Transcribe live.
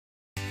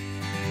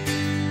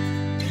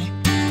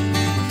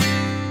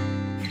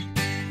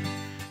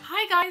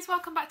guys,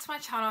 welcome back to my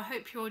channel. I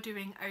hope you're all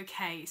doing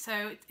okay.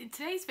 So in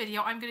today's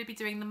video I'm going to be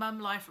doing the Mum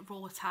Life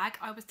Raw tag.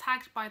 I was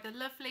tagged by the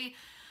lovely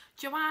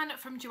Joanne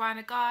from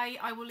Joanna Guy.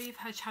 I will leave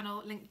her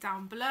channel linked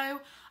down below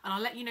and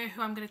I'll let you know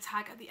who I'm going to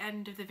tag at the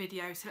end of the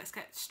video. So let's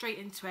get straight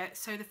into it.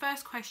 So the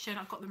first question,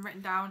 I've got them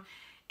written down,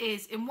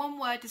 is in one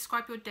word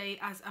describe your day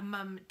as a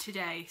mum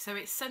today. So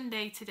it's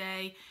Sunday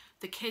today.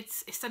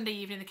 It's Sunday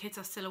evening, the kids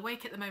are still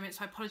awake at the moment,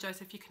 so I apologise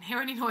if you can hear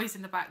any noise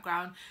in the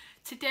background.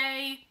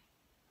 Today,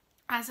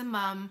 as a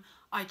mum,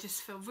 I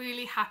just feel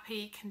really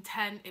happy,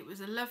 content. It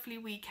was a lovely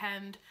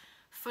weekend,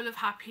 full of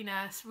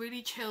happiness,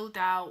 really chilled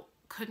out.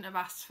 Couldn't have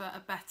asked for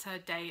a better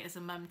day as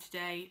a mum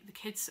today. The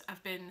kids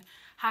have been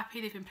happy,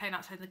 they've been playing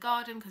outside in the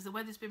garden because the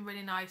weather's been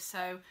really nice,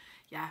 so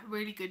yeah,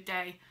 really good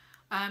day.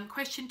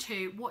 Question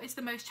 2, what is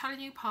the most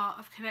challenging part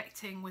of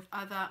connecting with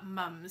other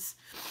mums?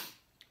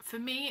 For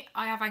me,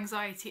 I have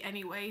anxiety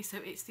anyway, so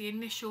it's the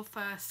initial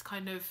first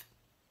kind of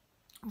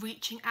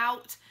reaching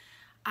out,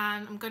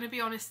 and I'm going to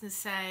be honest and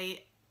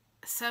say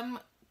some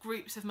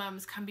groups of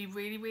mums can be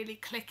really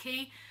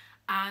cliquey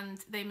and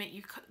they make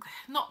you,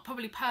 not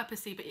probably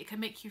purposely, but it can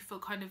make you feel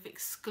kind of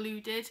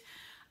excluded.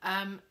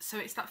 So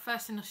it's that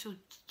first initial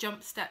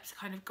jump step to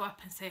kind of go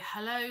up and say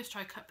hello,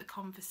 strike up the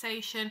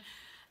conversation.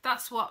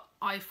 That's what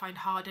I find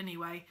hard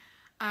anyway.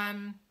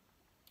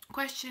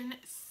 Question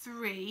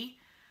 3,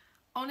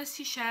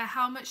 honestly share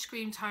how much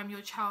screen time your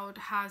child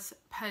has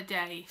per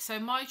day. So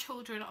my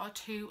children are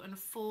 2 and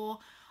 4.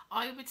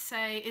 I would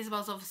say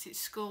Isabel's obviously at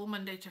school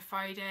Monday to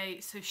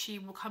Friday, so she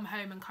will come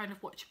home and kind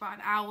of watch about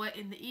an hour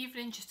in the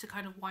evening just to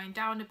kind of wind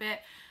down a bit,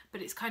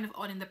 but it's kind of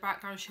on in the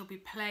background. She'll be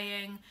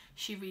playing,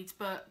 she reads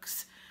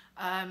books,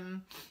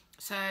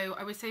 so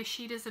I would say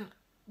she doesn't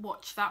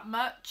watch that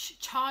much.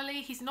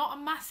 Charlie, he's not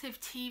a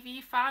massive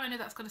TV fan. I know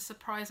that's going to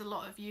surprise a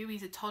lot of you.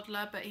 He's a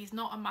toddler, but he's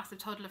not a massive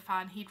toddler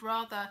fan. He'd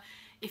rather,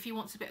 if he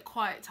wants a bit of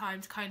quiet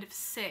time, to kind of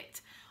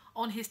sit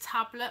on his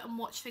tablet and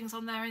watch things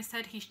on there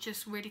instead. He's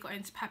just really got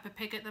into Peppa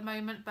Pig at the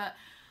moment, but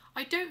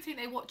I don't think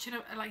they watch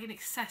like an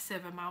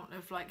excessive amount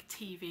of like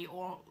TV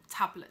or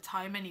tablet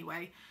time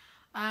anyway.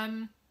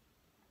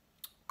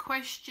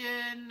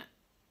 Question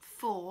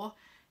 4,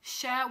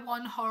 share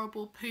one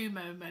horrible poo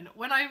moment.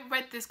 When I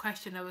read this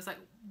question, there was like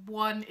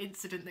one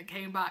incident that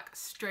came back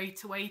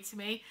straight away to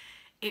me.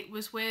 It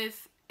was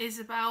with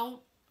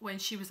Isabel when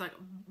she was like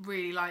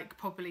really like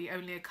probably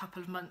only a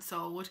couple of months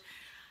old.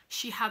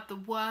 She had the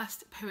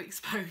worst poo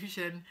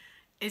explosion.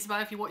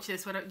 Isabel, if you watch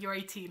this when you're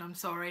 18, I'm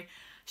sorry.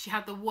 She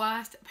had the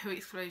worst poo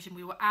explosion.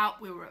 We were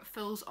out, we were at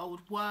Phil's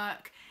old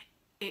work.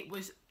 It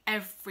was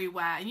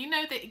everywhere. And you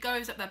know that it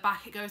goes up their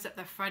back, it goes up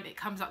their front, it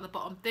comes out the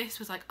bottom. This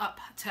was like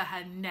up to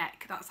her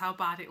neck. That's how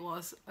bad it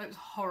was. It was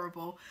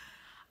horrible.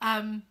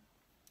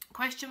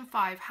 Question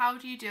 5, how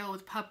do you deal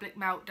with public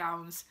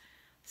meltdowns?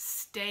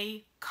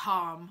 Stay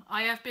calm.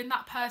 I have been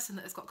that person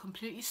that has got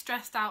completely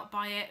stressed out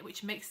by it,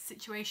 which makes the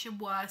situation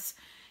worse.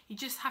 You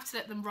just have to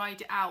let them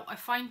ride it out. I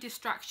find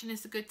distraction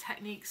is a good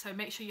technique, so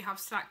make sure you have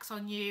snacks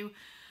on you.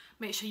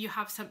 Make sure you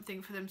have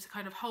something for them to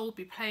kind of hold,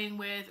 be playing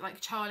with. Like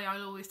Charlie,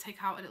 I'll always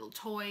take out a little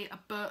toy, a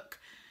book.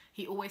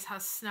 He always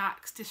has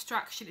snacks.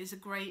 Distraction is a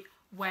great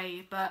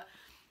way, but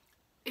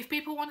if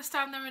people want to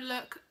stand there and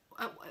look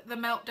at the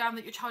meltdown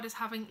that your child is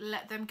having,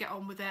 let them get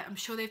on with it. I'm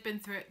sure they've been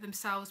through it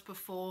themselves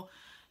before.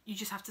 You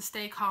just have to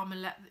stay calm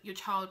and let your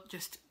child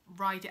just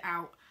ride it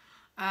out.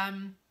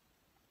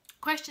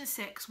 Question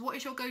 6, what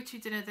is your go-to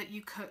dinner that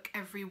you cook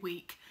every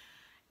week?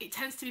 It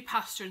tends to be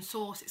pasta and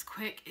sauce. It's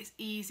quick, it's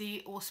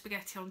easy, or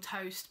spaghetti on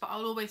toast, but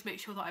I'll always make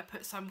sure that I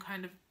put some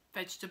kind of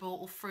vegetable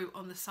or fruit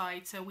on the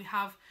side. So we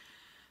have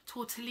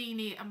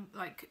tortellini and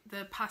like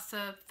the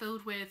pasta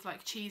filled with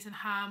like cheese and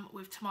ham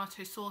with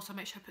tomato sauce. I'll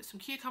make sure I put some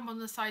cucumber on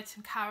the side,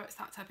 some carrots,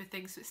 that type of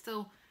thing, so it's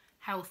still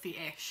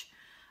healthy-ish.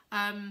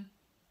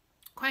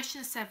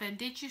 Question 7,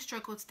 did you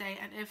struggle today,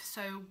 and if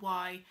so,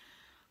 why?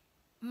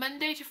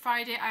 Monday to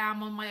Friday I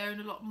am on my own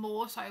a lot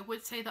more, so I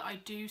would say that I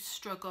do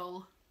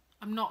struggle.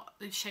 I'm not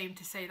ashamed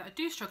to say that I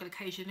do struggle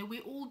occasionally. We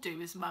all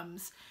do as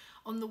mums.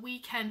 On the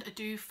weekend I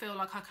do feel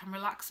like I can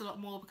relax a lot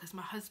more because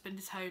my husband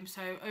is home,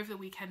 so over the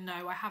weekend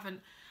no, I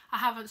haven't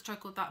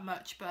struggled that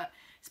much, but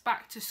it's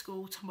back to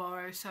school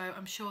tomorrow, so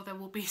I'm sure there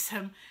will be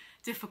some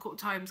difficult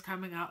times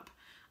coming up.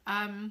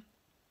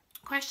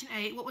 Question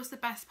 8, what was the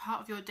best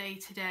part of your day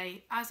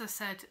today? As I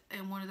said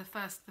in one of the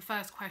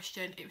first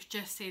question, it was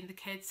just seeing the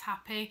kids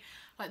happy.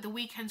 Like the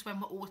weekends when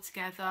we're all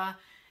together,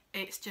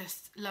 it's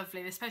just lovely,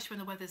 and especially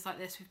when the weather's like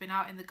this. We've been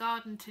out in the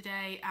garden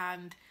today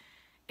and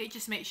it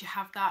just makes you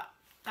have that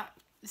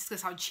this is going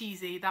to sound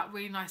cheesy, that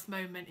really nice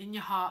moment in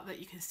your heart that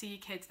you can see your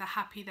kids, they're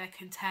happy, they're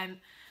content.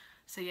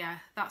 So yeah,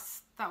 that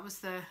was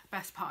the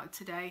best part of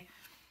today.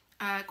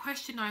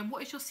 Question 9,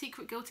 what is your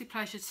secret guilty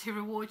pleasure to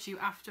reward you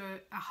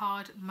after a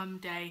hard mum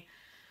day?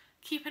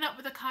 Keeping up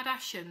with the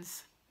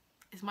Kardashians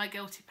is my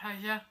guilty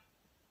pleasure.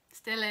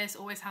 Still is,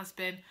 always has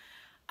been.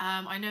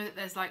 I know that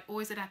there's like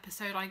always an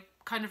episode, I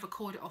kind of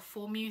record it off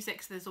for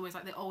music, so there's always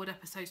like the old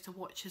episodes to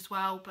watch as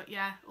well, but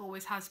yeah,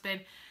 always has been.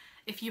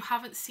 If you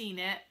haven't seen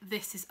it,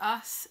 This Is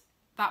Us,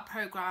 that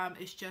programme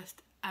is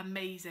just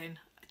amazing.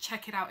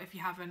 check it out if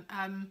you haven't.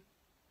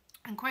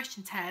 And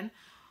question 10,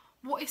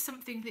 what is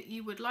something that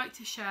you would like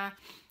to share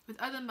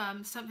with other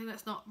mums, something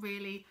that's not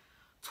really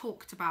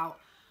talked about?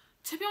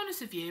 To be honest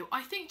with you,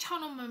 I think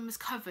Channel Mum has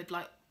covered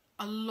like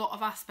a lot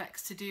of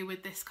aspects to do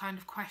with this kind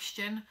of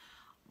question,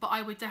 but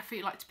I would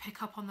definitely like to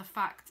pick up on the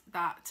fact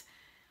that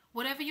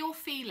whatever you're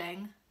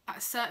feeling at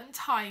a certain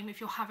time, if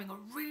you're having a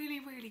really,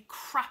 really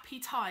crappy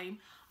time,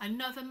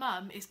 another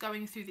mum is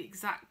going through the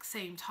exact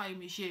same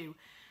time as you.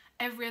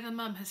 Every other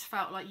mum has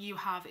felt like you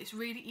have. It's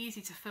really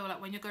easy to feel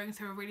like when you're going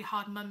through a really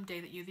hard mum day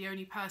that you're the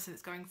only person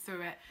that's going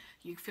through it.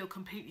 You feel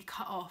completely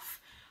cut off.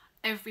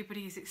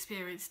 Everybody's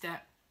experienced it.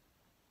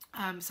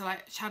 So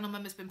like Channel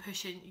Mum has been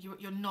pushing,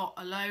 you're not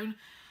alone.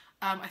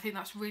 I think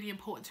that's really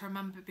important to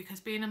remember, because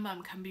being a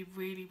mum can be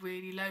really,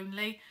 really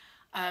lonely.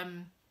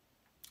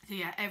 So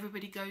yeah,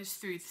 everybody goes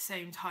through the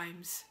same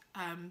times.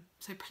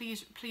 So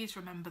please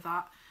remember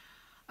that.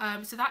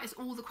 So that is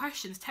all the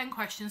questions, 10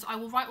 questions. I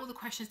will write all the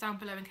questions down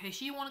below in case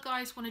you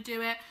guys want to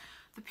do it.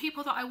 The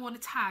people that I want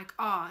to tag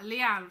are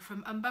Leanne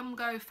from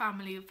Umbumgo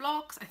Family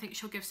Vlogs. I think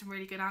she'll give some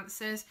really good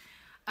answers.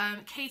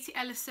 Katie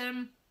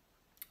Ellison,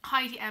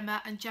 Heidi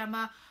Emma and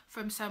Gemma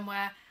from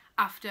Somewhere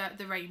After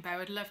the Rainbow.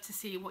 I'd love to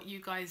see what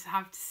you guys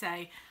have to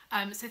say.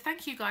 So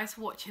thank you guys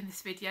for watching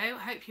this video. I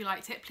hope you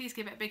liked it. Please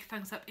give it a big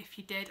thumbs up if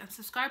you did, and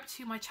subscribe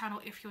to my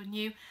channel if you're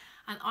new,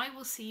 and I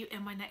will see you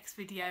in my next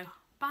video.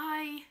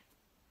 Bye!